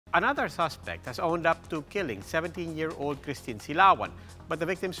Another suspect has owned up to killing 17-year-old Christine Silawan, but the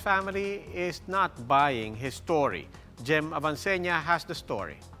victim's family is not buying his story. Jem Avancenia has the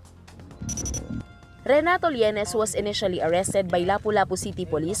story. Renato Lienes was initially arrested by Lapu-Lapu City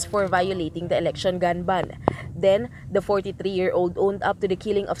Police for violating the election gun ban. Then, the 43-year-old owned up to the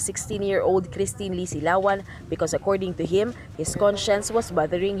killing of 16-year-old Christine Silawan because according to him, his conscience was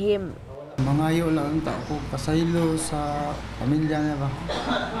bothering him. Mangayo lang ta ako pasaylo sa pamilya niya ba.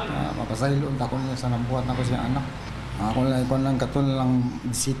 Mapasaylo ta ko niya sa nabuhat na ko siya anak. Ako lang katon lang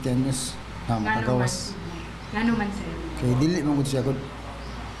 17 anyos na makagawas. Ngano man sir? Kay dili man gud siya gud.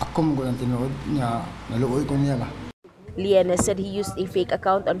 Ako mo gud ang tinuod niya, naluoy ko niya ba. Lienes said he used a fake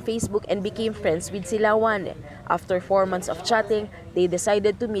account on Facebook and became friends with Silawan. After 4 months of chatting, they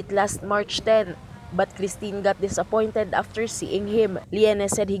decided to meet last March 10. But Christine got disappointed after seeing him.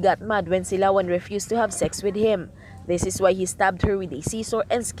 Lienes said he got mad when Silawan refused to have sex with him. This is why he stabbed her with a scissor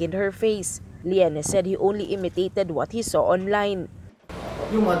and skinned her face. Lienes said he only imitated what he saw online.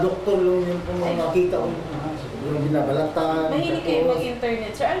 Yung mga doktor lang yung makita ko yung binabalatan. Mahilig kayo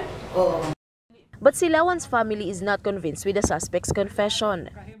mag-internet, sir? Oo. But Silawan's family is not convinced with the suspect's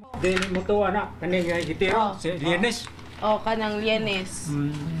confession. Dili mo to anak, kaning gitero, si Lienes. Oh, kanang Lienes.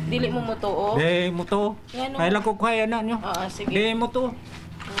 Dili mo mo to, oh? Dili mo to. Kailan ko kaya na nyo? Oo, sige. Dili mo to.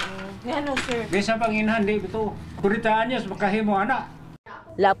 Ngano, sir? Bisa panginhan, di to. Kuritaan niya, makahimo anak.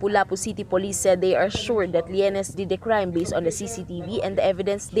 Lapu-Lapu City Police said they are sure that Lienes did the crime based on the CCTV and the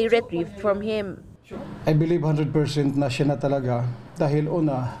evidence they retrieved from him. I believe 100% na siya na talaga dahil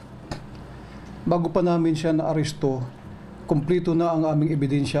una, bago pa namin siya na-aresto, kumplito na ang aming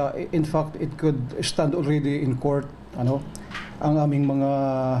ebidensya. In fact, it could stand already in court. Ang aming mga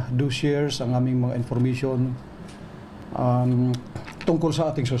dossiers, ang aming mga information tungkol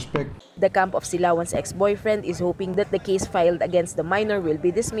sa ating suspect. The camp of Silawan's ex-boyfriend is hoping that the case filed against the minor will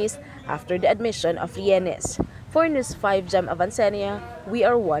be dismissed after the admission of Lienes. For News 5, Jem Avancenia, We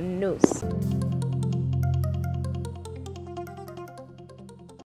Are One News.